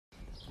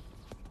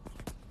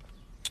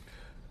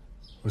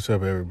What's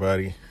up,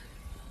 everybody?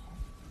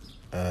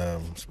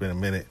 It's been a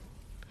minute.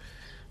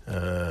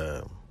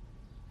 It's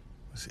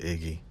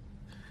Iggy,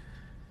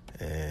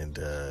 and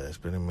it's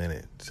been a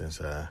minute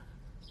since I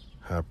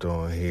hopped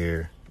on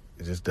here.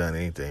 Just done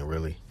anything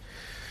really,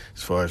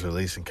 as far as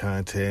releasing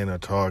content or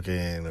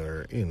talking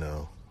or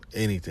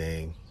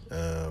anything.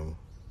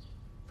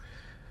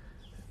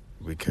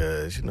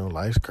 Because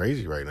life's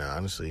crazy right now.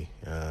 Honestly,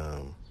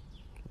 so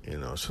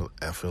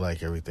I feel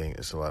like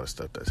it's a lot of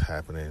stuff that's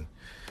happening.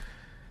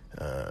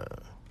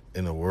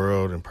 In the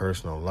world and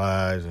personal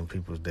lives and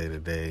people's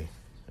day-to-day,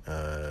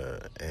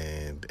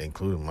 and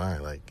including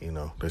mine,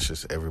 that's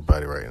just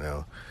everybody right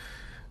now.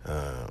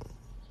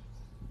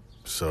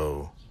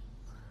 So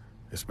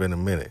it's been a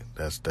minute.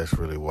 That's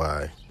really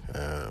why.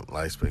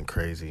 Life's been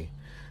crazy,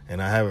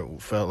 and I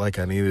haven't felt like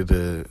I needed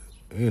to,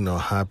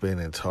 hop in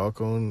and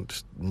talk on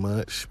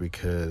much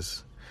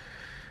because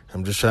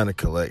I'm just trying to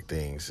collect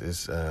things.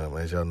 It's,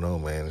 as y'all know,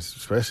 man,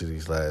 especially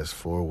these last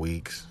 4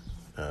 weeks,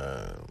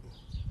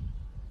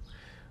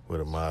 with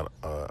Ahmaud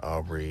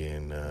Arbery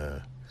and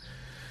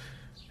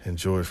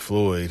George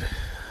Floyd.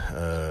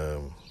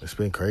 It's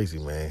been crazy,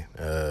 man.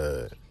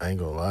 I ain't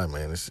gonna lie,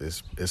 man.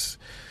 It's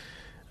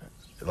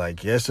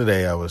like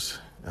yesterday I was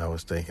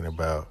thinking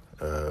about,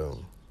 I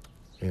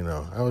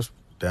was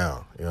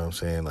down, you know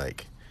what I'm saying?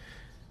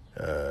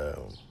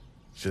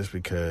 Just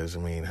because, how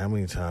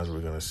many times are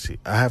we gonna see,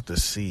 I have to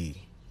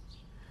see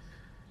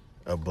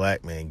a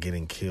black man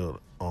getting killed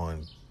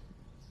on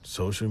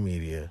social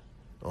media,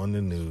 on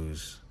the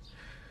news,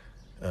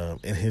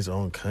 in his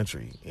own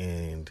country,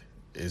 and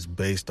it's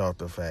based off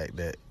the fact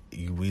that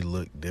we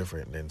look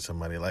different than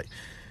somebody.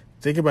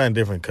 Think about in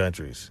different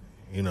countries,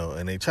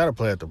 and they try to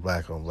play at the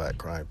black on black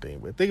crime thing,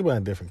 but think about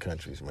in different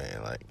countries,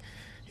 man.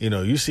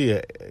 You see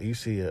a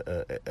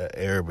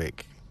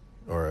Arabic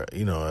or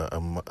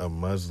a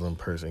Muslim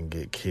person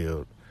get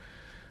killed.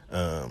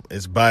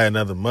 It's by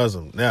another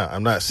Muslim. Now,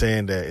 I'm not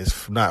saying that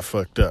it's not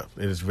fucked up.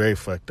 It is very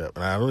fucked up,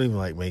 and I don't even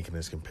like making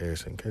this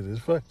comparison because it's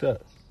fucked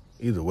up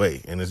either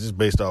way, and it's just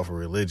based off of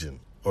religion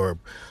or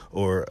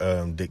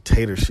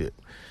dictatorship.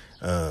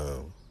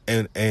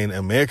 And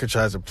America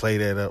tries to play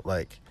that up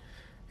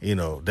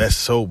that's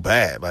so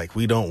bad.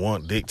 We don't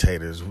want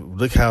dictators.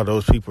 Look how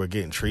those people are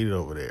getting treated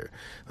over there.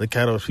 Look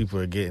how those people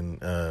are getting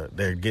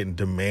they're getting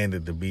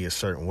demanded to be a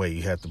certain way.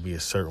 You have to be a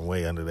certain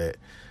way under that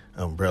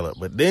umbrella.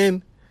 But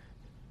then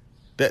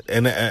that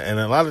and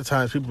a lot of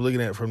times people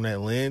looking at it from that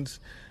lens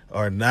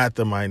are not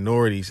the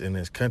minorities in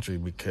this country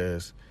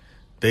because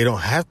they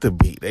don't have to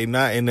be. They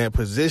not in that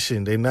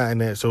position. They not in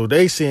that. So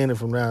they seeing it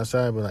from the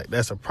outside, but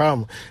that's a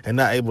problem, and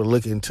not able to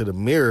look into the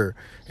mirror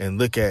and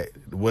look at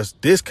what's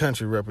this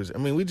country represent.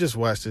 We just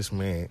watched this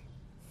man.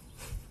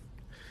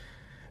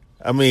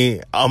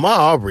 Ahmaud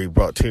Arbery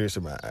brought tears to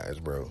my eyes,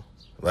 bro.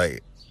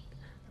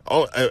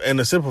 And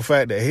the simple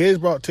fact that his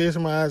brought tears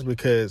to my eyes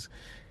because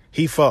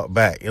he fought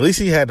back. At least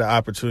he had the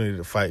opportunity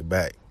to fight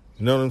back.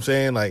 You know what I'm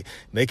saying?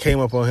 They came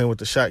up on him with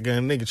the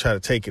shotgun. Nigga tried to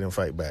take it and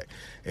fight back,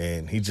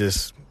 and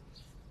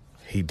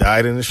he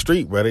died in the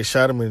street, bro. They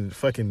shot him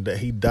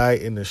he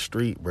died in the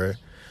street, bro.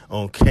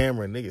 On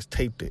camera, niggas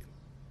taped it.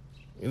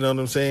 You know what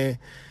I'm saying?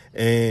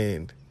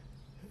 And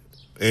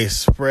it's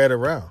spread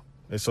around.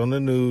 It's on the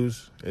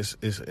news. It's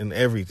in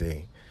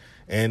everything.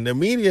 And the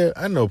media,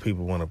 I know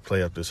people want to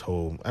play up this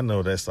whole, I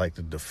know that's the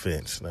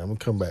defense. Now, I'm going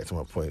to come back to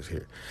my points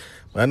here.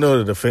 But I know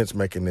the defense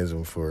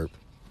mechanism for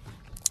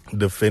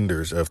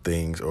defenders of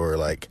things or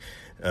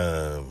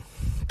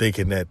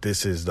thinking that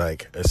this is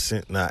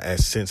not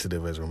as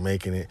sensitive as we're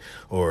making it,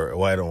 or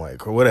white on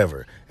white or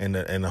whatever, and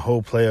the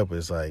whole play up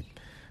is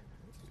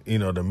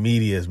the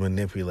media is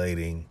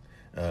manipulating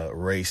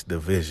race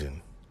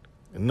division.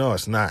 No,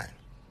 it's not.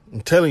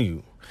 I'm telling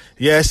you.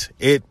 Yes,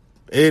 it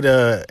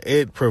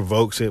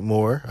provokes it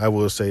more. I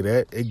will say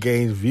that it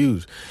gains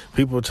views.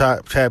 People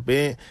tap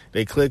in,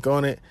 they click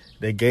on it,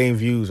 they gain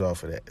views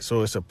off of that.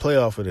 So it's a play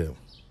off of them.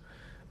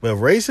 But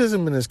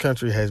racism in this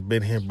country has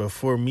been here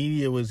before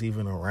media was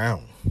even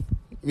around.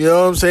 You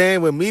know what I'm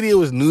saying? When media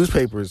was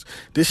newspapers,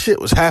 this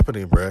shit was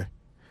happening, bruh.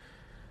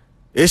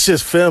 It's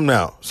just filmed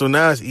now. So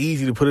now it's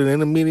easy to put it in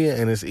the media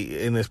and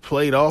it's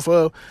played off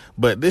of.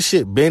 But this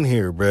shit been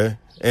here, bruh.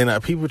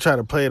 And people try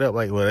to play it up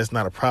well, that's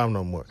not a problem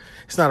no more.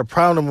 It's not a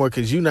problem no more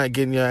because you're not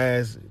getting your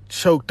ass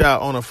choked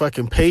out on a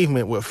fucking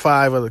pavement with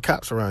 5 other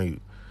cops around you.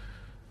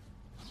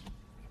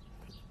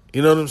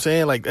 You know what I'm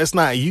saying? That's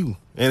not you.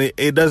 And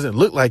it doesn't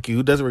look like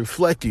you. It doesn't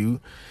reflect you.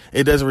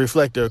 It doesn't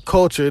reflect your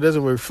culture. It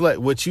doesn't reflect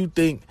what you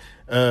think,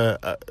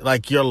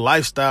 your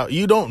lifestyle.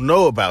 You don't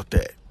know about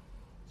that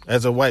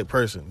as a white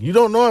person. You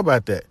don't know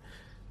about that.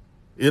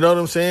 You know what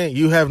I'm saying?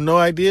 You have no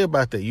idea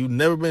about that. You've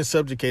never been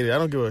subjugated. I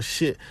don't give a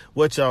shit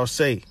what y'all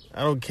say.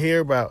 I don't care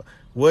about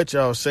what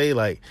y'all say.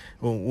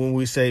 When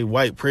we say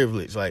white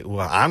privilege,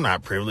 well, I'm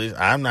not privileged.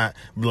 I'm not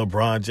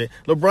LeBron James.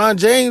 LeBron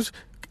James...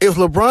 If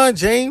LeBron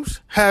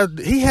James had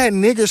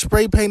niggas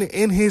spray painted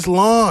in his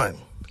lawn,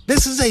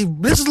 this is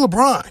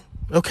LeBron.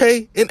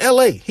 Okay, in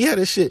LA, he had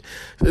his shit.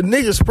 The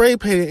nigga spray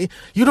painted.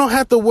 You don't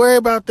have to worry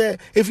about that.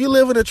 If you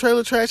live in a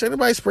trailer trash,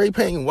 anybody spray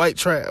painting white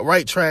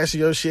trash in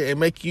your shit and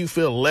make you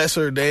feel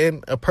lesser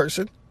than a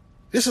person?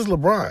 This is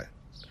LeBron.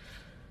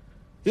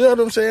 You know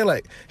what I'm saying?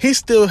 Like, he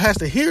still has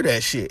to hear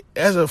that shit.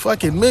 As a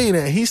fucking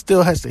millionaire, he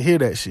still has to hear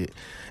that shit.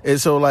 And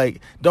so,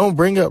 like, don't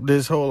bring up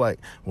this whole, like,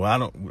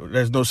 well,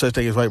 there's no such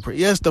thing as white privilege.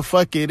 Yes, the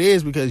fuck it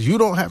is, because you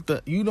don't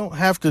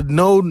have to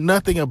know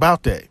nothing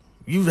about that.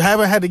 You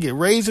haven't had to get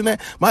raised in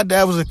that. My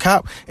dad was a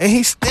cop, and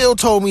he still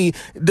told me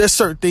there's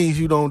certain things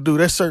you don't do.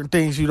 There's certain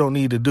things you don't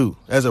need to do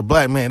as a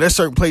black man. There's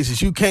certain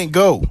places you can't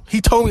go.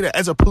 He told me that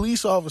as a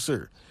police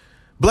officer.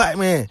 Black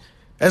man,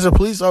 as a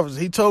police officer,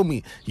 he told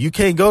me, you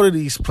can't go to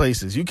these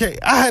places. You can't.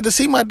 I had to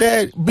see my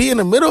dad be in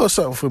the middle of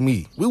something for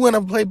me. We went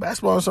up and played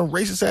basketball in some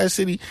racist ass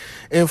city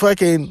in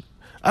fucking,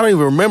 I don't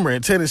even remember,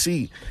 in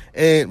Tennessee.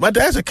 And my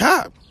dad's a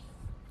cop.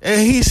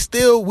 And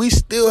we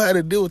still had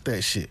to deal with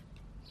that shit.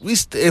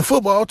 In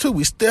football, too,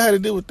 we still had to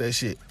deal with that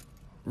shit.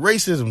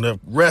 Racism, the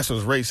rest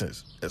was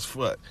racist as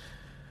fuck.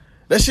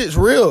 That shit's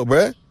real,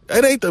 bruh.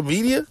 It ain't the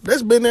media.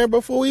 That's been there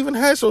before we even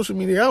had social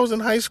media. I was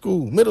in high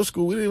school, middle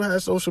school. We didn't even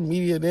have social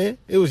media then.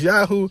 It was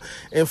Yahoo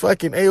and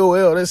fucking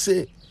AOL. That's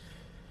it.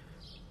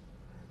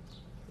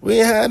 We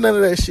ain't had none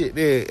of that shit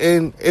there.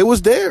 And it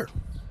was there.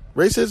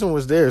 Racism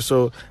was there.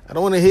 So I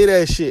don't want to hear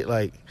that shit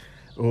like,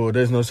 oh,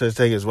 there's no such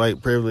thing as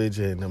white privilege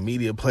and the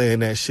media playing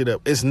that shit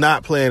up. It's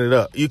not playing it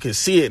up. You can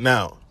see it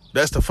now.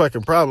 That's the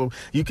fucking problem.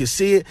 You can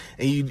see it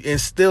and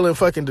still in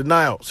fucking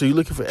denial. So you're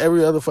looking for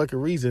every other fucking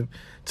reason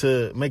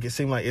to make it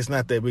seem like it's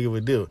not that big of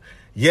a deal.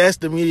 Yes,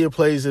 the media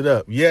plays it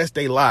up. Yes,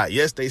 they lie.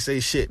 Yes, they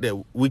say shit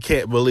that we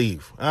can't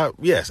believe.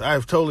 Yes, I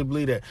totally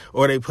believe that.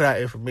 Or they put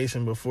out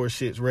information before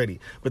shit's ready.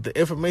 But the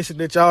information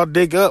that y'all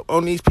dig up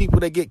on these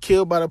people that get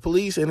killed by the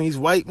police and these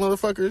white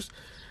motherfuckers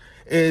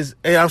is,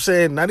 and I'm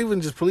saying not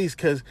even just police,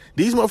 because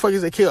these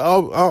motherfuckers that killed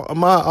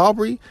Ahmaud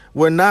Arbery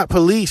were not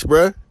police,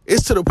 bruh.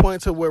 It's to the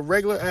point to where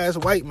regular ass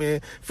white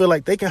men feel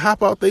like they can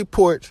hop out their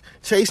porch,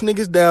 chase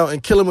niggas down,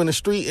 and kill them in the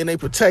street, and they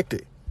protect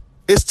it.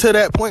 It's to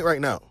that point right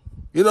now.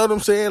 You know what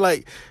I'm saying?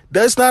 Like,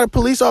 that's not a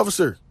police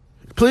officer.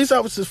 Police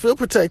officers feel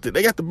protected.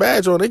 They got the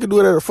badge on. They can do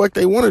whatever the fuck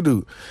they want to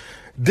do.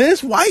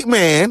 This white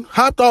man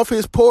hopped off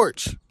his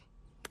porch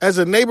as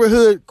a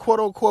neighborhood, quote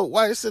unquote,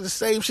 white. It's the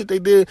same shit they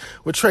did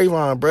with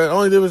Trayvon, bro. The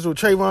only difference with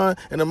Trayvon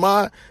and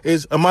Ahmaud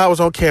is Ahmaud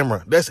was on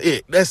camera. That's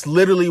it. That's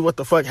literally what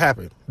the fuck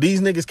happened. These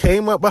niggas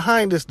came up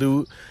behind this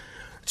dude,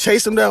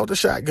 chased him down with the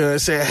shotgun,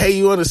 said, hey,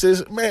 you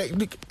understand?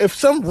 Man, if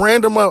some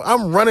random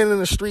I'm running in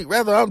the street,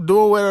 rather I'm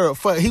doing whatever the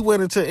fuck. He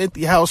went into an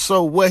empty house,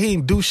 so what? He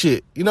didn't do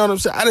shit. You know what I'm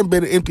saying? I done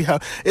been in an empty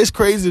house. It's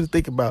crazy to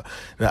think about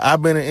that.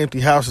 I've been in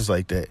empty houses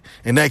like that,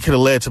 and that could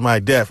have led to my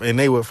death, and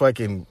they would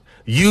fucking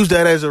use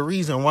that as a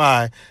reason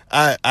why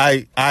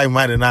I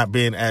might have not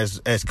been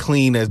as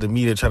clean as the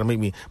media trying to make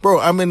me. Bro,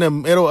 I'm in the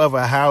middle of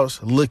a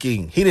house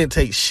looking. He didn't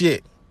take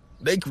shit.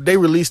 They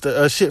released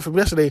a shit from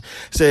yesterday,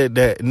 said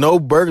that no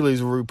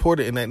burglaries were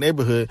reported in that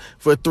neighborhood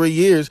for 3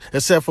 years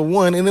except for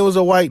one, and it was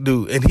a white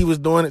dude, and he was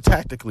doing it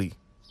tactically.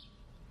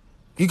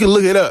 You can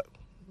look it up.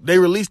 They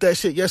released that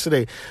shit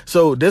yesterday.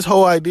 So this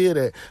whole idea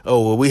that,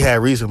 oh, well, we had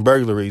recent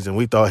burglaries and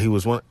we thought he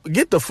was one.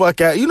 Get the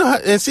fuck out. You know how,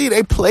 and see,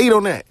 they played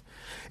on that.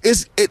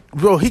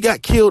 Bro, he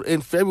got killed in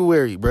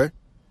February, bro.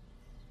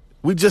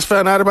 We just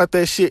found out about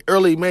that shit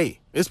early May.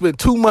 It's been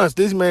 2 months.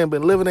 This man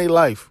been living a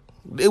life.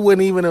 It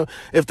wouldn't even,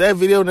 if that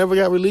video never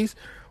got released,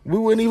 we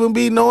wouldn't even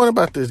be knowing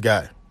about this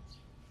guy.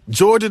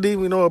 Georgia didn't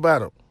even know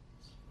about him.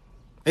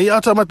 And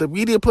y'all talking about the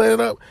media playing it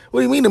up? What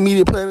do you mean the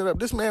media playing it up?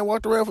 These men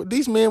walked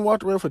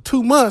around for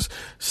 2 months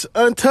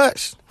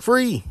untouched,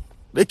 free.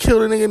 They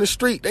killed a nigga in the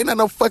street. They not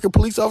no fucking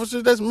police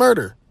officers. That's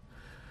murder.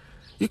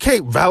 You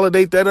can't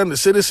validate that under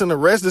citizen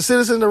arrest. The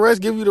citizen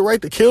arrest give you the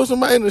right to kill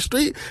somebody in the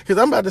street? Because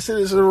I'm about to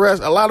citizen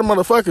arrest a lot of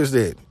motherfuckers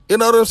did. You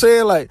know what I'm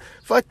saying? Like,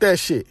 fuck that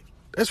shit.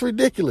 That's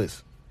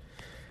ridiculous.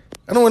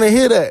 I don't want to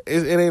hear that.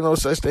 It ain't no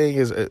such thing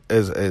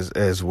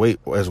as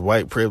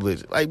white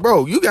privilege. Like,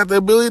 bro, you got the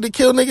ability to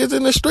kill niggas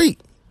in the street.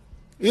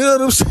 You know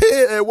what I'm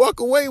saying? And walk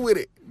away with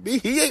it.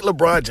 He ain't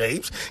LeBron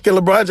James. Can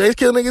LeBron James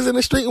kill niggas in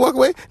the street and walk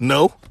away?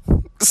 No.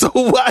 So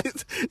why?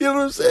 You know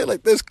what I'm saying?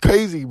 Like, that's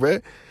crazy, bro.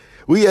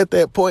 We at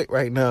that point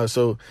right now.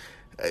 So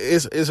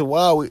it's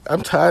wild.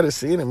 I'm tired of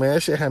seeing it, man.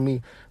 That shit had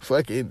me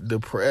fucking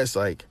depressed.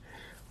 Like,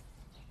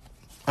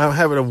 I'm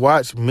having to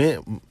watch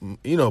men,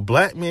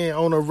 black men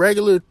on a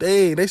regular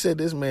thing. They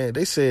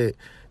said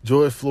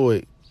George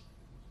Floyd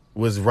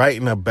was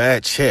writing a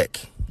bad check.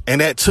 And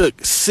that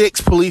took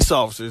 6 police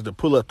officers to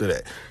pull up to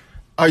that.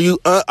 Are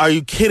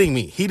you kidding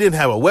me? He didn't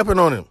have a weapon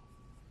on him.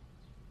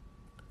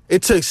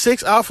 It took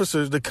 6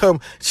 officers to come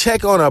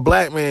check on a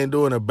black man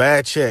doing a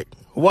bad check.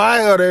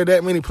 Why are there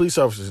that many police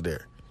officers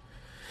there?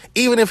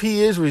 Even if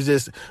he is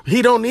resisting,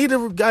 he don't need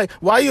the guy.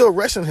 Why are you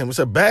arresting him? It's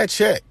a bad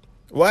check.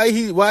 Why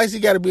is he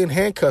got to be in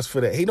handcuffs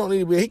for that? He don't need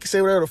to be. He can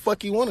say whatever the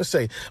fuck he want to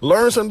say.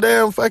 Learn some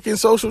damn fucking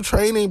social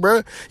training,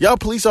 bro. Y'all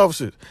police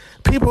officers.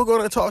 People are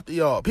going to talk to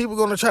y'all. People are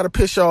going to try to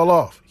piss y'all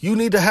off. You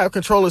need to have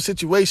control of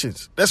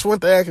situations. That's one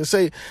thing I can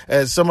say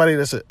as somebody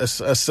that's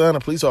a son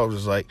of police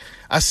officers. Like,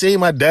 I seen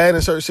my dad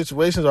in certain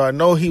situations, or I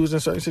know he was in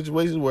certain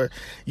situations where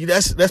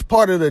that's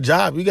part of the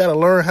job. You got to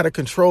learn how to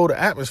control the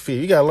atmosphere.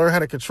 You got to learn how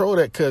to control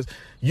that because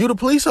you the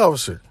police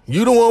officer.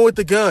 You the one with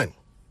the gun.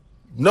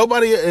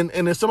 Nobody, and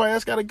if somebody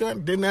else got a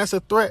gun, then that's a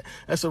threat.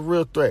 That's a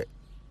real threat.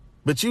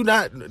 But you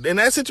not, in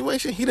that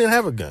situation, he didn't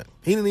have a gun.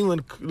 He didn't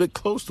even look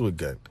close to a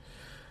gun.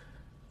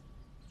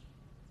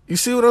 You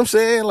see what I'm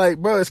saying? Like,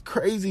 bro, it's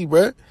crazy,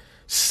 bro.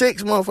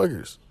 6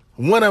 motherfuckers.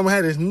 One of them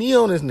had his knee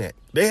on his neck.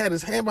 They had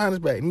his hand behind his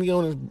back, knee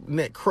on his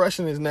neck,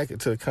 crushing his neck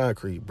into the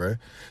concrete, bro.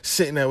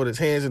 Sitting there with his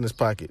hands in his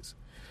pockets.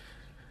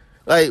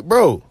 Like,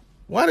 bro,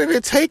 why did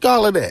it take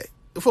all of that?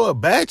 For a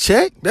bad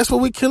check? That's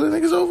what we killing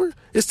niggas over?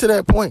 It's to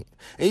that point.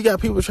 And you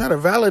got people trying to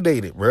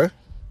validate it, bruh.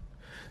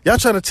 Y'all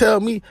trying to tell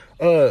me,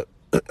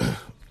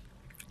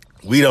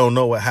 we don't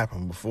know what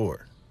happened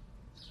before.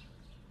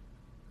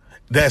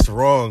 That's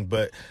wrong,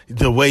 but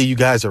the way you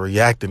guys are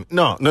reacting.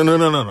 No.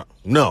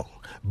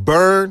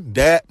 Burn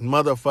that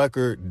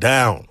motherfucker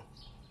down.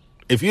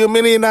 If you're in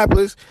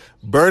Minneapolis,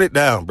 burn it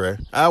down,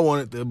 bruh. I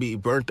want it to be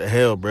burnt to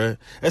hell, bruh.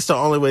 That's the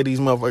only way these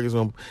motherfuckers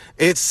gonna.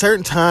 It's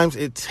certain times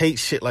it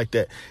takes shit like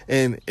that,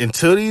 and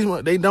until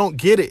they don't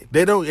get it,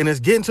 they don't, and it's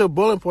getting to a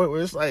boiling point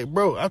where it's like,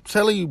 bro, I'm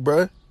telling you,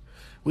 bruh,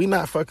 we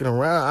not fucking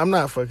around. I'm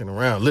not fucking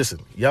around. Listen,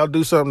 y'all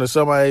do something to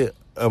somebody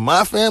of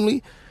my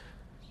family,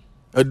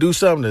 or do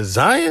something to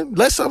Zion.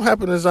 Let something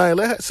happen to Zion.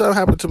 Let something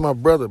happen to my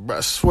brother, bro.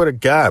 I swear to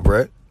God,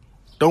 bruh.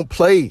 Don't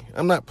play.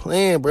 I'm not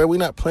playing, bro. We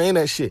not playing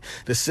that shit.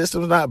 The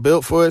system's not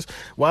built for us.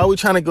 Why are we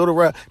trying to go to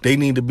route? They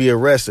need to be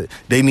arrested.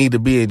 They need to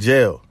be in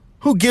jail.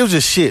 Who gives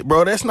a shit,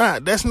 bro? That's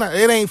not,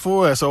 it ain't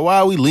for us. So why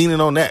are we leaning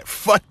on that?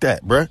 Fuck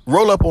that, bro.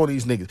 Roll up on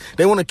these niggas.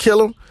 They want to kill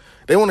them.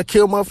 They want to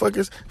kill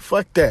motherfuckers.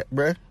 Fuck that,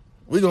 bro.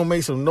 We gonna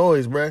make some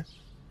noise, bro.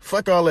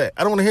 Fuck all that.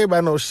 I don't want to hear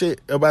about no shit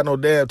about no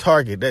damn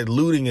Target. That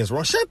looting is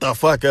wrong. Shut the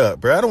fuck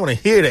up, bro. I don't want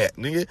to hear that,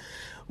 nigga.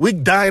 We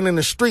dying in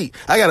the street.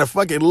 I got a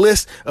fucking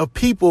list of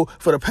people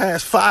for the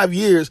past 5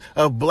 years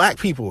of black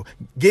people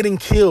getting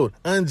killed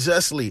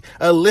unjustly.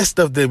 A list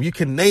of them. You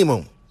can name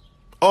them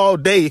all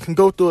day. You can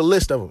go through a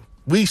list of them.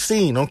 We've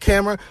seen on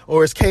camera,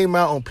 or it's came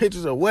out on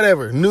pictures or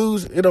whatever.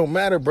 News, it don't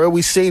matter, bro.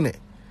 We seen it.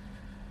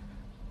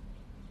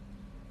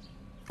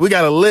 We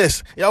got a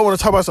list. Y'all want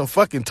to talk about some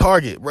fucking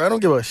Target, bro? I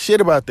don't give a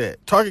shit about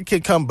that. Target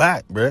can come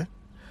back, bro.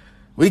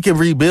 We can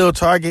rebuild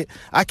Target.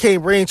 I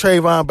can't bring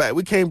Trayvon back.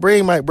 We can't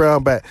bring Mike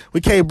Brown back.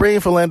 We can't bring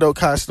Philando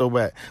Costo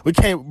back. We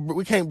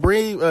can't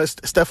bring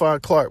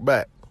Stephon Clark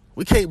back.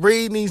 We can't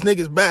bring these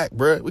niggas back,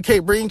 bro. We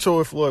can't bring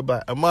Troy Floyd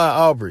back. Ahmaud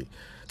Arbery,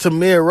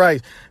 Tamir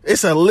Rice.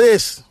 It's a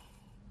list.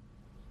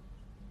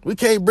 We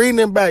can't bring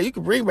them back. You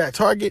can bring back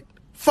Target.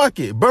 Fuck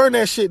it. Burn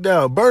that shit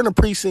down. Burn the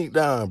precinct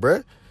down,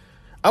 bro.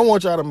 I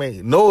want y'all to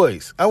make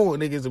noise. I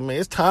want niggas to make.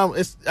 It's time.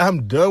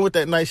 I'm done with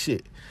that nice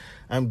shit.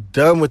 I'm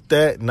done with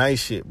that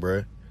nice shit,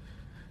 bro.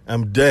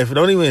 I'm done.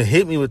 Don't even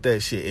hit me with that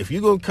shit. If you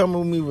gonna come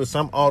with me with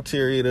some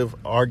alternative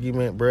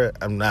argument, bro,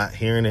 I'm not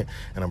hearing it,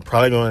 and I'm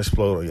probably gonna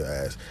explode on your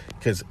ass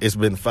because it's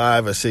been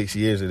 5 or 6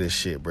 years of this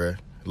shit, bro.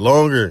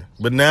 Longer,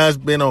 but now it's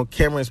been on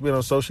camera, it's been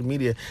on social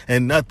media,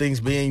 and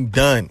nothing's being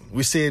done.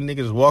 We seeing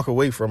niggas walk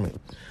away from it.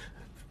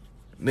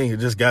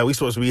 Nigga, we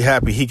supposed to be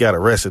happy he got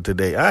arrested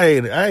today. I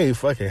ain't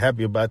fucking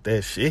happy about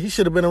that shit. He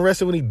should have been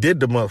arrested when he did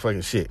the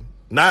motherfucking shit,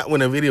 not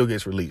when a video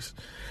gets released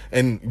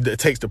and it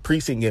takes the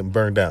precinct getting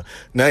burned down.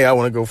 Now y'all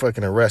want to go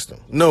fucking arrest him.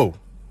 No,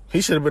 he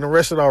should have been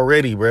arrested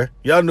already, bruh.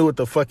 Y'all knew what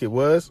the fuck it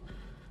was.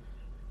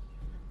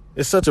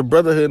 It's such a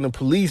brotherhood in the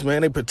police,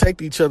 man. They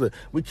protect each other.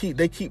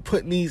 They keep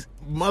putting these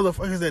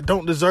motherfuckers that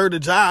don't deserve the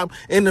job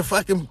in the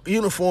fucking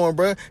uniform,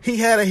 bruh. He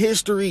had a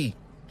history.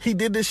 He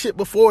did this shit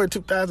before in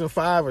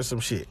 2005 or some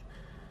shit.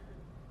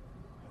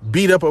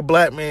 Beat up a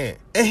black man.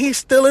 And he's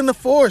still in the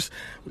force.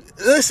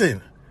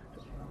 Listen,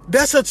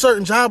 that's a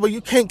certain job, but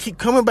you can't keep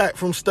coming back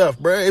from stuff,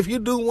 bruh. If you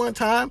do one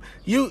time,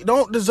 you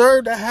don't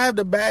deserve to have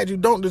the badge. You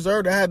don't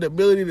deserve to have the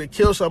ability to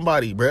kill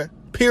somebody, bruh.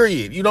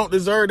 Period. You don't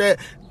deserve that.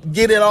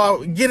 Get it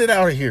out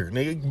of here,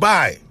 nigga.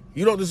 Bye.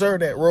 You don't deserve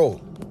that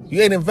role.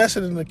 You ain't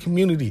invested in the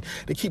community.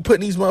 They keep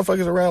putting these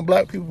motherfuckers around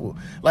black people.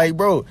 Like,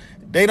 bro,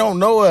 they don't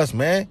know us,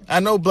 man. I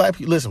know black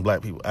people. Listen,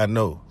 black people, I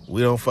know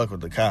we don't fuck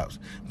with the cops.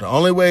 The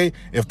only way,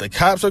 if the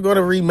cops are going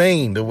to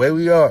remain the way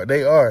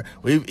they are,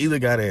 we've either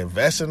got to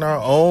invest in our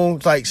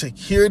own, like,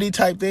 security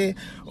type thing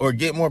or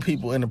get more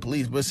people in the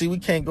police. But see, we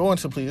can't go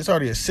into police. It's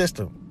already a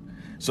system.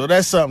 So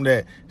that's something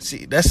that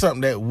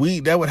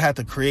would have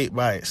to create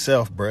by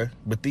itself, bruh.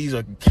 But these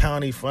are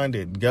county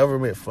funded,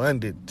 government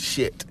funded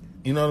shit.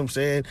 You know what I'm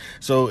saying?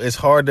 So it's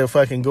hard to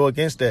fucking go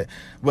against that.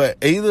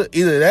 But either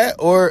that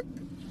or,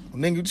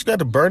 nigga, you just got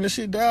to burn this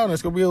shit down.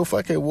 It's going to be a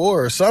fucking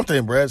war or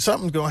something, bruh.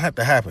 Something's going to have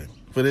to happen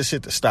for this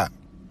shit to stop.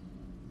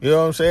 You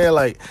know what I'm saying?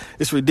 Like,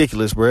 it's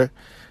ridiculous, bruh.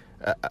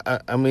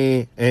 I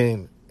mean,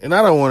 and and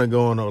I don't want to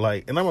go on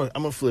like, and I'm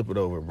gonna flip it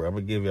over, bro. I'm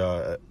gonna give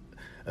y'all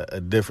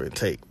a different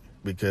take,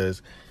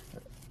 because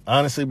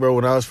honestly, bro,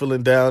 when I was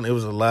feeling down, it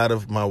was a lot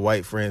of my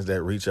white friends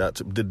that reached out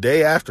to the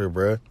day after,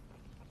 bro.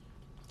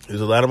 It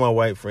was a lot of my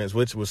white friends,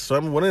 which was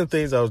one of the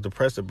things I was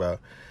depressed about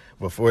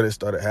before this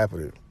started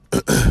happening.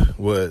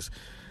 Was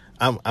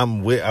I'm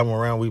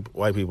around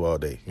white people all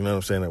day. You know what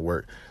I'm saying? At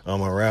work,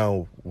 I'm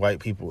around white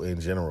people in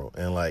general,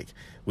 and like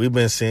we've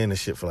been seeing this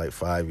shit for like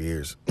 5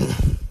 years.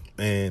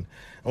 And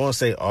I want to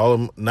say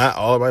not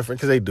all of my friends,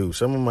 because they do.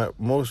 Some of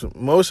my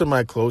most of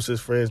my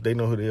closest friends, they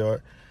know who they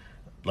are.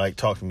 Like,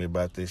 talk to me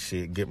about this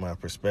shit, get my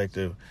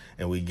perspective,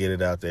 and we get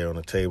it out there on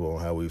the table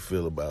on how we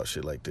feel about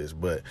shit like this.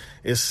 But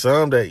it's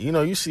some that, you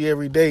know, you see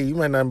every day. You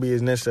might not be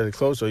as necessarily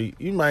close, or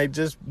you might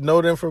just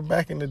know them from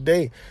back in the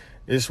day.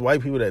 It's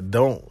white people that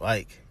don't,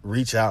 like,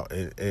 reach out.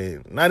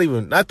 And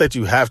not that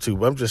you have to,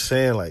 but I'm just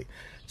saying, like,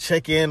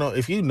 check in on,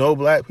 if you know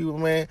black people,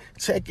 man,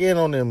 check in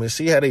on them and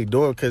see how they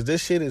doing, because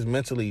this shit is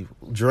mentally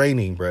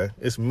draining, bruh.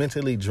 It's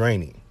mentally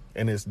draining.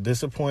 And it's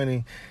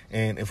disappointing.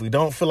 And if we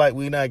don't feel like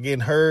we're not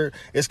getting heard,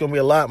 it's going to be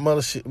a lot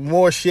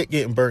more shit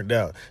getting burnt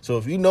down. So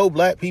if you know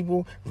black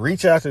people,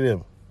 reach out to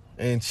them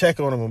and check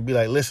on them and be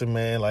like, listen,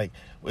 man, like,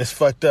 it's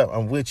fucked up.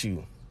 I'm with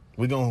you.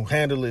 We're going to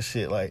handle this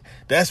shit. Like,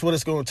 that's what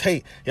it's going to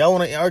take. Y'all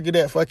want to argue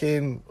that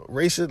fucking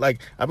racist? Like,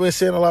 I've been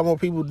seeing a lot more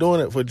people doing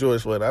it for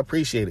George Floyd. I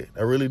appreciate it.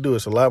 I really do.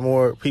 It's a lot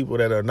more people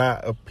that are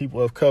not people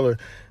of color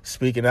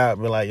speaking out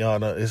and be like, y'all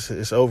know,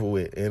 it's over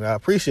with. And I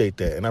appreciate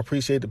that. And I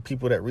appreciate the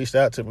people that reached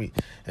out to me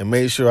and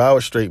made sure I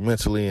was straight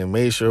mentally and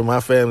made sure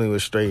my family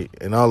was straight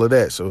and all of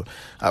that. So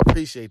I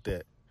appreciate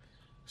that.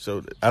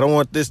 So I don't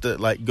want this to,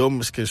 like, go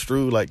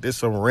misconstrued like this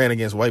some rant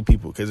against white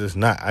people, because it's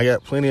not. I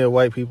got plenty of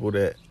white people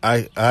that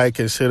I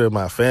consider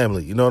my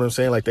family. You know what I'm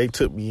saying? Like, they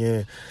took me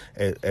in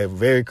at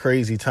very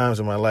crazy times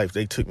in my life.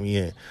 They took me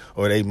in,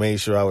 or they made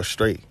sure I was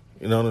straight.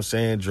 You know what I'm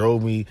saying?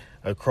 Drove me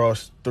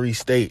across 3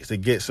 states to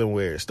get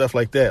somewhere. Stuff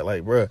like that.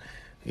 Like, bruh,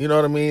 you know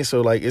what I mean?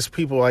 So, like, it's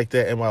people like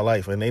that in my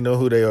life, and they know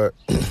who they are.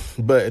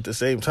 But at the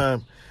same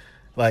time,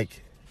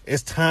 like,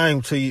 it's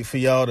time for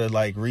y'all to,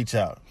 like, reach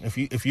out.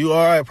 If you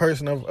are a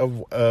person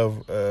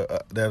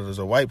that is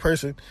a white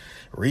person,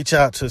 reach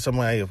out to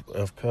somebody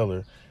of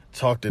color,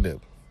 talk to them,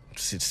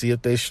 see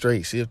if they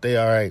straight, see if they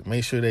all right,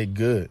 make sure they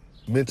good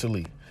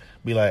mentally.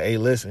 Be like, hey,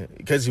 listen,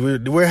 because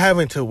we're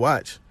having to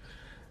watch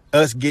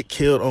us get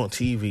killed on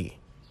TV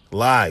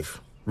live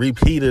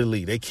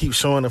repeatedly. They keep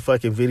showing the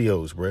fucking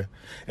videos, bruh.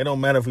 It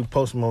don't matter if we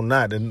post them or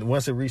not. And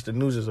once it reaches the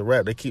news, it's a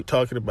wrap. They keep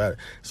talking about it.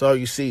 That's all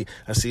you see.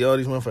 I see all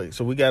these motherfuckers.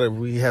 So we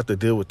have to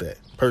deal with that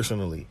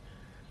personally.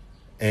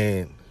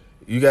 And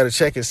you got to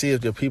check and see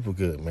if your people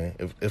good, man.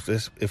 If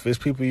it's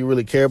people you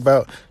really care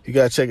about, you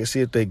got to check and see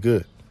if they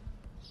good.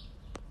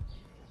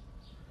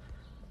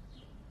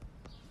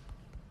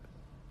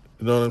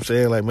 You know what I'm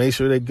saying? Like, make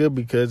sure they're good,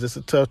 because it's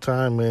a tough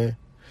time, man.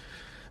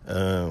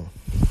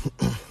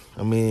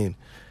 I mean,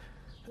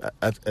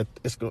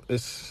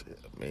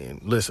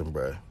 listen,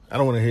 bro. I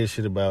don't want to hear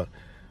shit about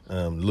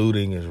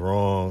looting is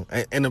wrong.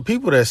 And the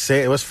people that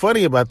say, what's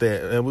funny about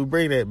that, and we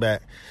bring that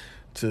back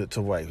to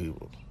white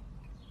people,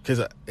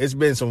 because it's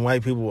been some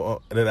white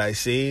people that I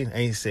seen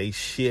ain't say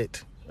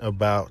shit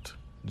about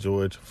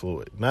George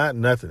Floyd.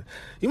 Nothing.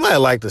 You might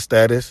have liked the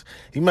status.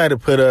 You might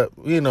have put up,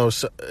 you know,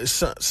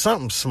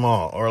 something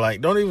small, or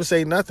like, don't even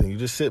say nothing. You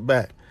just sit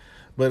back.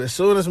 But as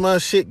soon as my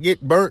shit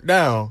get burnt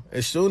down,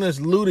 as soon as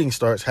looting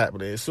starts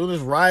happening, as soon as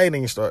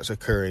rioting starts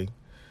occurring,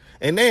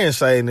 and they're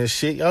inciting this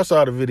shit. Y'all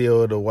saw the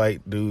video of the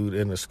white dude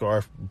in the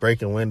scarf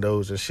breaking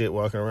windows and shit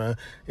walking around.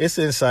 It's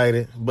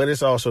incited, but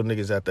it's also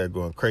niggas out there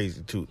going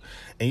crazy too.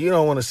 And you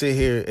don't want to sit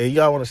here, and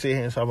y'all want to sit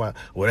here and talk about,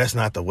 well, that's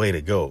not the way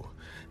to go.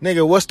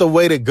 Nigga, what's the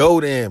way to go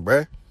then,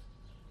 bruh?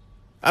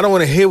 I don't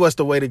want to hear what's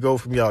the way to go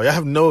from y'all. Y'all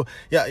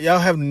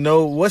have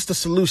no, what's the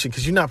solution?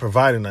 Because you're not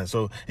providing that.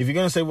 So if you're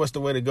going to say what's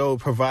the way to go,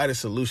 provide a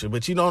solution.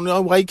 But you don't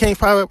know why you can't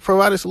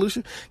provide a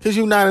solution? Because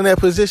you're not in that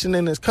position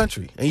in this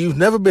country. And you've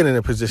never been in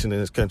a position in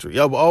this country.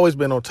 Y'all have always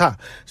been on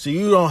top. So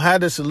you don't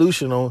have the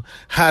solution on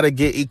how to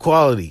get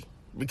equality,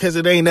 because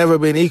it ain't never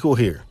been equal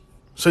here.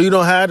 So you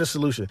don't have the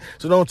solution.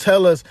 So don't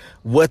tell us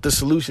what the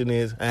solution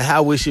is and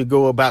how we should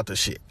go about the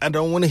shit. I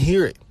don't want to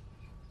hear it.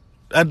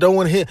 I don't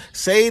want to hear.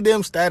 Save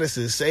them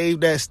statuses. Save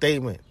that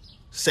statement.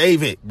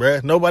 Save it,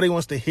 bruh. Nobody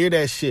wants to hear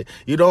that shit.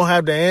 You don't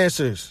have the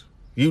answers.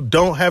 You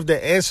don't have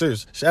the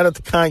answers. Shout out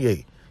to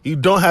Kanye. You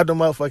don't have the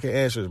motherfucking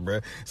answers,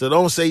 bruh. So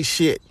don't say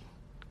shit.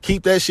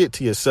 Keep that shit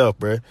to yourself,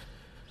 bruh.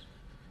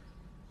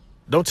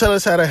 Don't tell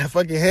us how to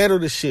fucking handle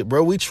this shit,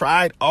 bro. We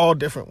tried all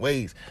different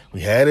ways. We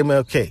had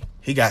MLK.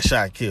 He got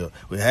shot and killed.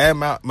 We had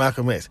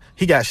Malcolm X.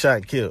 He got shot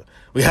and killed.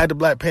 We had the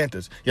Black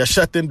Panthers. Y'all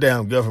shut them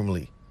down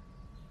governmentally.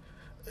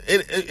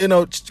 You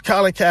know,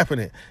 Colin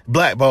Kaepernick,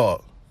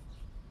 blackballed.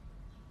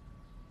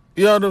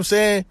 You know what I'm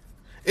saying?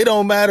 It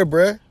don't matter,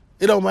 bruh.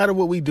 It don't matter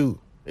what we do.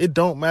 It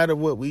don't matter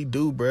what we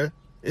do, bruh.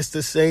 It's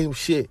the same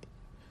shit.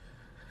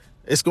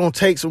 It's going to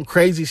take some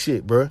crazy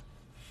shit, bruh.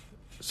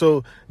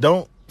 So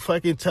don't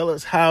fucking tell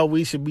us how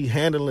we should be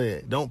handling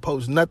it. Don't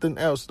post nothing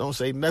else. Don't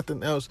say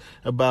nothing else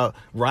about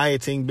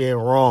rioting being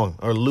wrong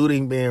or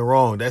looting being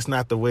wrong. That's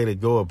not the way to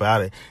go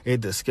about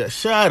it.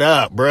 Shut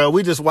up, bro.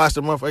 We just watched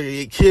a motherfucker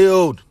get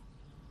killed.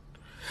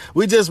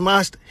 We just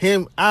watched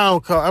him.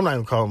 I'm not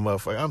even calling him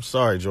motherfucker. I'm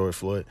sorry, George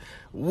Floyd.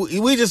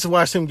 We just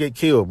watched him get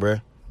killed, bro.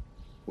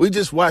 We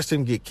just watched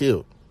him get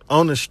killed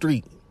on the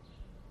street.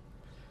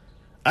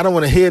 I don't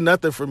want to hear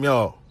nothing from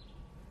y'all.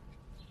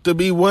 To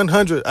be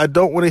 100, I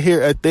don't want to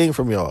hear a thing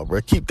from y'all,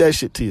 bro. Keep that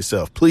shit to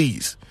yourself,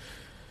 please.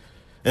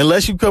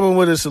 Unless you coming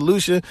with a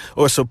solution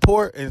or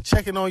support and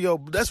checking on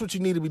that's what you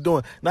need to be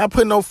doing. Not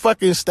putting no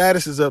fucking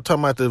statuses up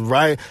talking about the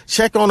riot.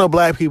 Check on the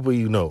black people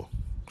you know.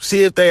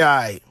 See if they all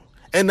right.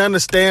 And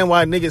understand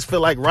why niggas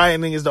feel like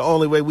rioting is the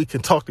only way we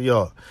can talk to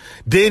y'all.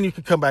 Then you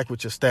can come back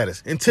with your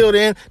status. Until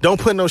then, don't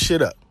put no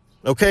shit up.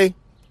 Okay?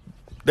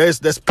 That's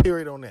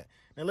period on that.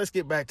 Now let's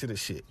get back to the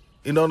shit.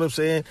 You know what I'm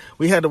saying?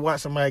 We had to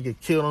watch somebody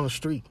get killed on the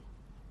street.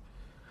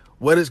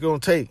 What it's going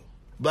to take.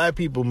 Black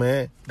people,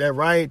 man. That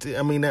riot,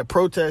 that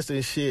protest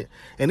and shit.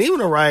 And even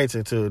the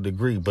rioting to a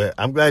degree. But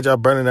I'm glad y'all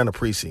burning down the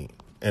precinct.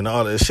 And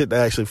all that shit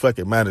that actually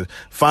fucking matters.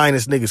 Find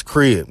this nigga's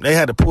crib. They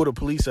had to pull the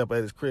police up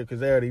at his crib because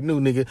they already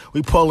knew, nigga,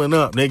 we pulling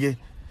up, nigga.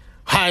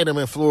 Hide him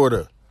in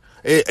Florida.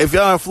 If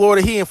y'all in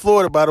Florida, he in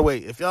Florida, by the way.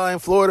 If y'all in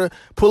Florida,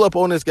 pull up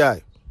on this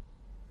guy.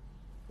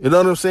 You know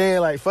what I'm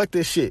saying? Like, fuck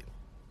this shit.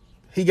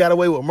 He got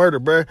away with murder,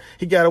 bruh.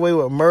 He got away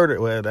with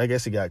murder. Well, I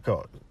guess he got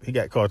caught. He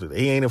got caught today.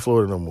 He ain't in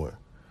Florida no more.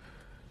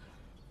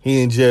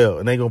 He in jail,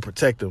 and they gonna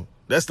protect him.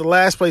 That's the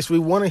last place we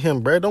wanted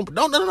him, bruh.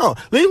 No.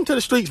 Leave him to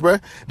the streets,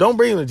 bruh. Don't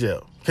bring him to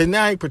jail. Because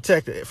now he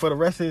protected. For the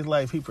rest of his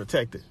life, he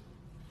protected.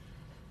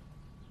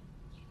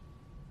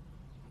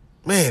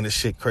 Man, this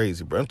shit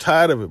crazy, bruh. I'm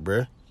tired of it,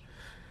 bruh.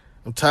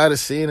 I'm tired of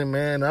seeing it,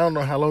 man. I don't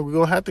know how long we're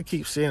gonna have to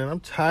keep seeing it. I'm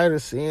tired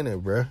of seeing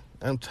it, bruh.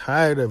 I'm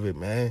tired of it,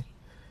 man.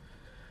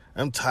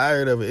 I'm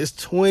tired of it. It's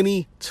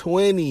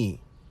 2020.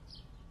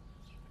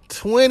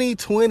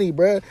 2020,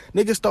 bruh.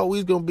 Niggas thought we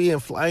was going to be in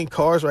flying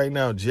cars right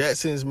now.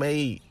 Jetsons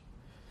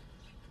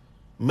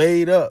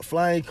made up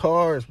flying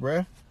cars,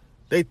 bruh.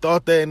 They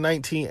thought that in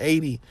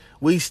 1980.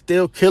 We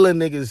still killing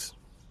niggas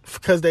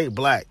because they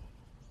black.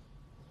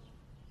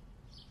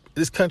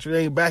 This country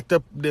ain't backed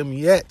up them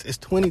yet. It's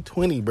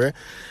 2020, bruh.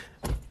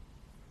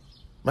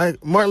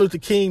 Martin Luther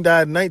King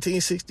died in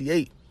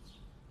 1968.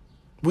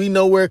 We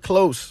nowhere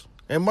close.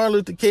 And Martin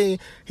Luther King,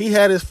 he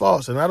had his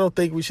faults, and I don't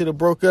think we should have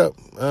broke up.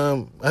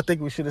 I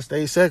think we should have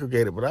stayed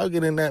segregated, but I'll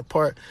get in that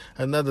part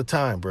another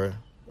time, bro.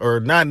 Or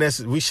not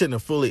necessarily, we shouldn't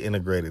have fully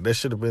integrated. There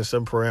should have been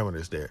some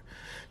parameters there.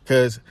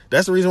 Because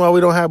that's the reason why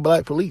we don't have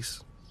black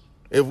police.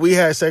 If we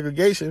had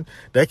segregation,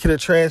 that could have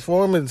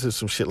transformed into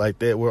some shit like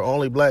that, where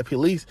only black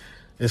police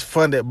is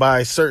funded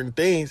by certain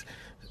things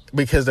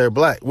because they're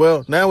black.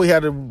 Well, now we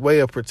have a way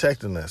of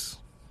protecting us.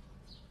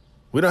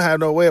 We don't have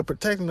no way of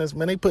protecting us,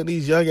 man. They put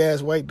these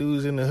young-ass white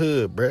dudes in the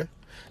hood, bruh.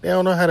 They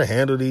don't know how to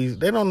handle these.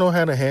 They don't know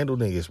how to handle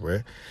niggas,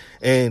 bruh.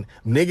 And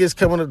niggas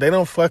coming up, they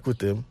don't fuck with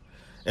them.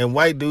 And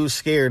white dudes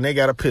scared, and they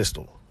got a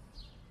pistol.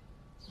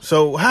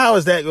 So how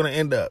is that going to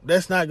end up?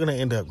 That's not going to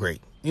end up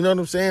great. You know what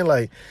I'm saying?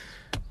 Like,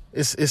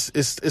 it's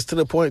to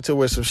the point to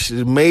where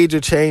some major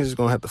change is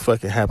going to have to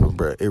fucking happen,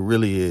 bruh. It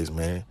really is,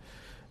 man.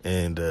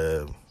 And,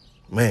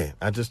 man,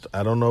 I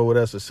don't know what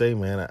else to say,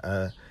 man.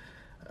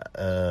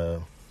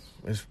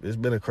 It's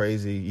been a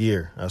crazy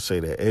year. I'll say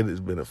that. It has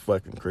been a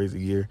fucking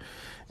crazy year.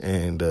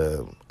 And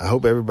I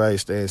hope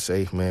everybody's staying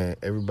safe, man.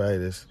 Everybody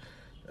that's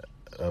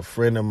a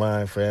friend of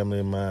mine, family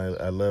of mine,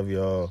 I love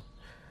y'all.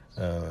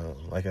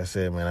 Like I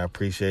said, man, I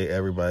appreciate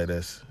everybody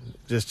that's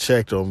just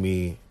checked on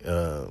me,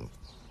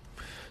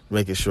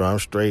 making sure I'm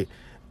straight.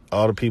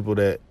 All the people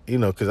that,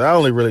 because I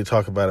only really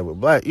talk about it with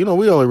black. We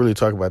only really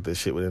talk about this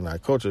shit within our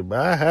culture. But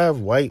I have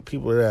white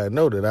people that I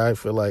know that I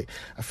feel like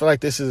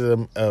this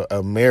is a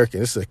American,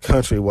 this is a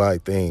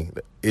countrywide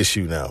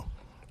issue now.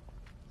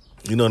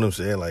 You know what I'm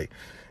saying? Like,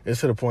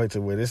 it's to the point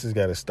to where this has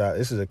got to stop.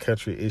 This is a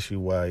country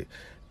issue-wide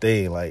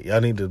thing. Like,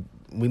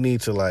 we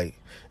need to, like,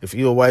 if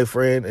you're a white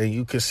friend and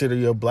you consider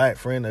your black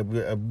friend,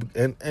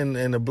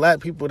 and the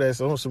black people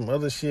that's on some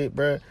other shit,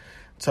 bruh,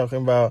 talking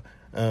about,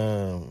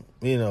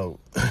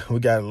 we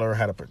got to learn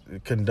how to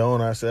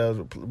condone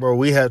ourselves,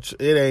 bro.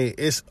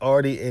 It's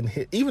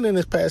already even in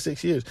this past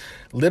 6 years,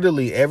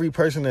 literally every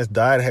person that's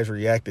died has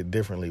reacted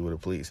differently with the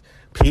police,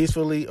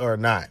 peacefully or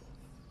not.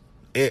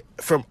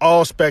 From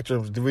all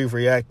spectrums, we've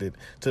reacted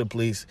to the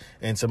police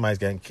and somebody's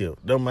getting killed.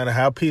 Don't matter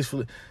how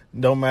peacefully,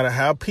 don't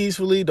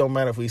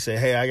matter if we say,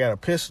 hey, I got a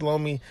pistol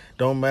on me,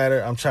 don't matter,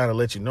 I'm trying to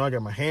let you know I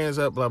got my hands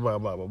up, blah, blah,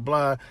 blah, blah,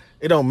 blah.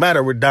 It don't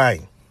matter, we're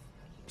dying.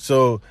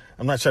 So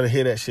I'm not trying to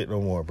hear that shit no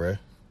more, bruh.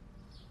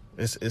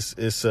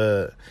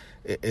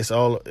 It's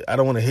all, I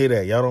don't want to hear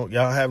that.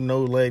 Y'all have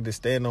no leg to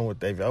stand on with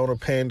that. If y'all want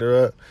to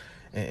pander up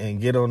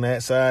and get on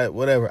that side,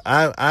 whatever.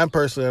 I'm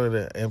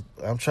personally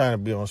I'm trying to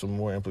be on some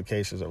more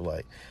implications of,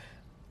 like,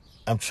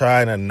 I'm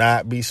trying to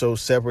not be so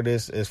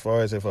separatist as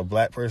far as if a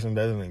black person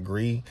doesn't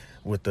agree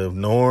with the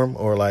norm,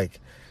 or like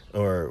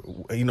or,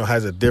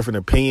 has a different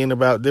opinion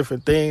about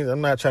different things,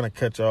 I'm not trying to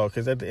cut y'all,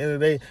 because at the end of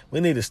the day, we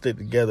need to stick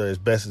together as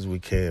best as we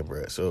can,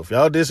 bro. So if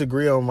y'all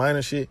disagree on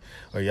minor shit,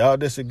 or y'all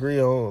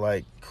disagree on,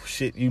 like,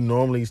 shit you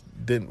normally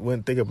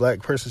wouldn't think a black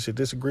person should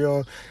disagree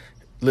on,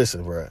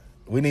 listen, bro,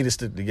 we need to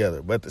stick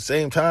together. But at the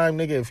same time,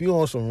 nigga, if you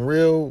on some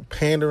real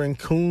pandering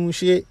coon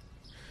shit,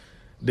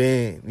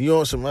 then you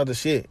on some other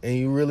shit, and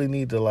you really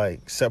need to,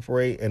 like,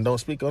 separate and don't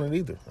speak on it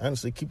either.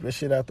 Honestly, keep your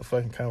shit out the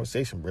fucking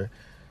conversation, bro.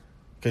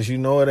 Because you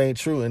know it ain't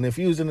true. And if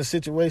you was in the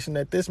situation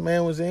that this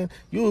man was in,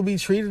 you would be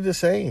treated the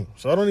same.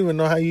 So I don't even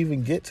know how you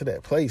even get to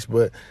that place.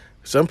 But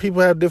some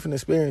people have different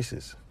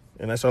experiences.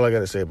 And that's all I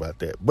got to say about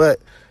that. But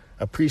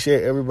I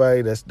appreciate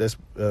everybody that's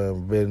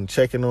been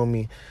checking on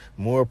me.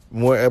 More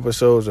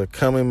episodes are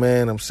coming,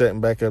 man. I'm setting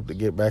back up to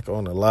get back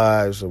on the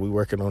live. So we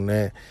working on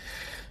that.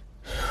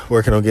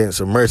 Working on getting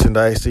some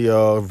merchandise to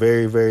y'all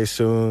very, very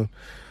soon.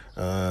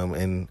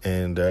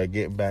 And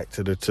get back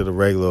to the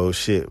regular old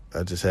shit.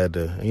 I just had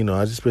to,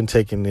 I just been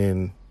taking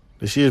in,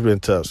 this year's been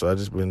tough, so I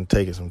just been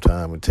taking some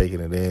time and taking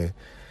it in.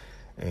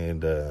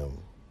 And,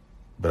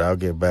 but I'll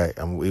get back.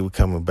 We're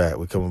coming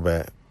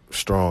back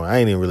strong. I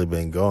ain't even really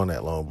been gone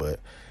that long, but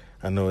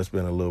I know it's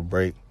been a little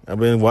break. I've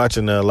been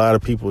watching a lot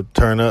of people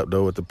turn up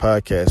though with the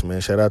podcast,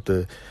 man. Shout out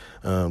to,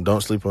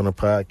 Don't Sleep on the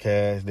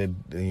Podcast,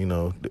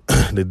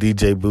 the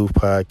DJ Booth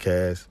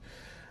podcast,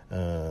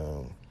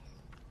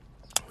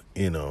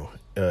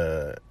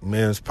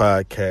 Men's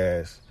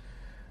Podcast,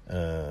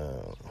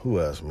 who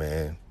else,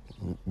 man?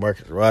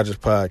 Marcus Rogers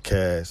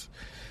Podcast,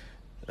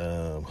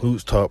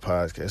 Hoots Talk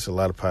Podcast. It's a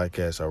lot of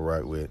podcasts I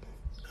rock with,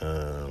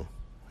 and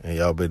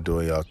y'all been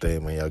doing y'all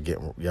thing, man.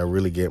 Y'all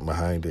really getting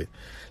behind it.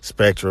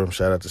 Spectrum,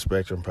 shout out to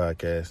Spectrum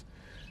Podcast.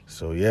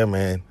 So yeah,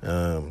 man,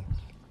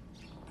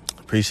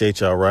 appreciate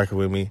y'all rocking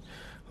with me.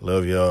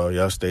 Love y'all.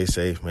 Y'all stay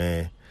safe,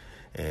 man,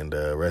 and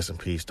rest in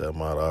peace to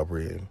Ahmaud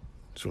Arbery and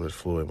George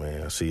Floyd,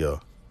 man. I'll see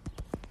y'all.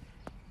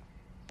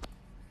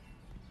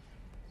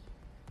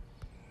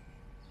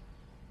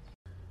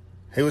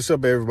 Hey, what's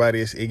up, everybody?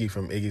 It's Iggy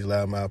from Iggy's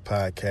Loudmouth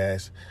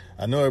Podcast.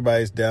 I know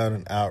everybody's down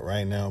and out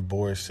right now,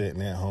 bored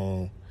sitting at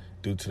home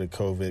due to the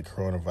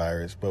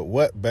coronavirus, but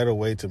what better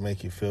way to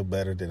make you feel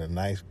better than a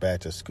nice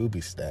batch of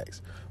Scooby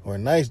Stacks or a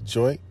nice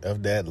joint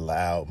of that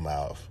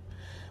Loudmouth?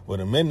 Well,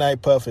 the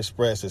Midnight Puff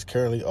Express is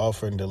currently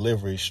offering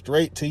delivery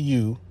straight to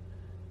you,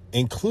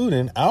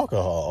 including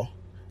alcohol.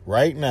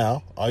 Right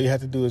now, all you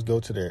have to do is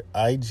go to their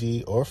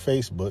IG or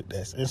Facebook,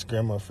 that's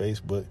Instagram or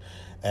Facebook,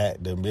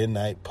 at the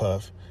Midnight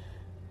Puff.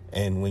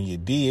 And when you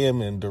DM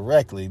them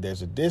directly,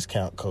 there's a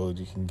discount code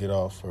you can get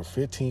off for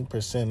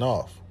 15%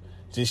 off.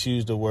 Just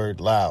use the word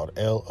LOUD,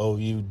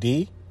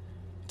 L-O-U-D.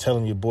 Tell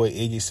them your boy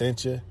Iggy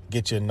sent you.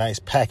 Get you a nice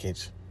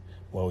package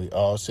while we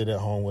all sit at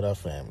home with our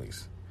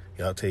families.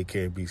 Y'all take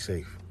care and be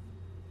safe.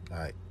 All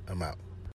right, I'm out.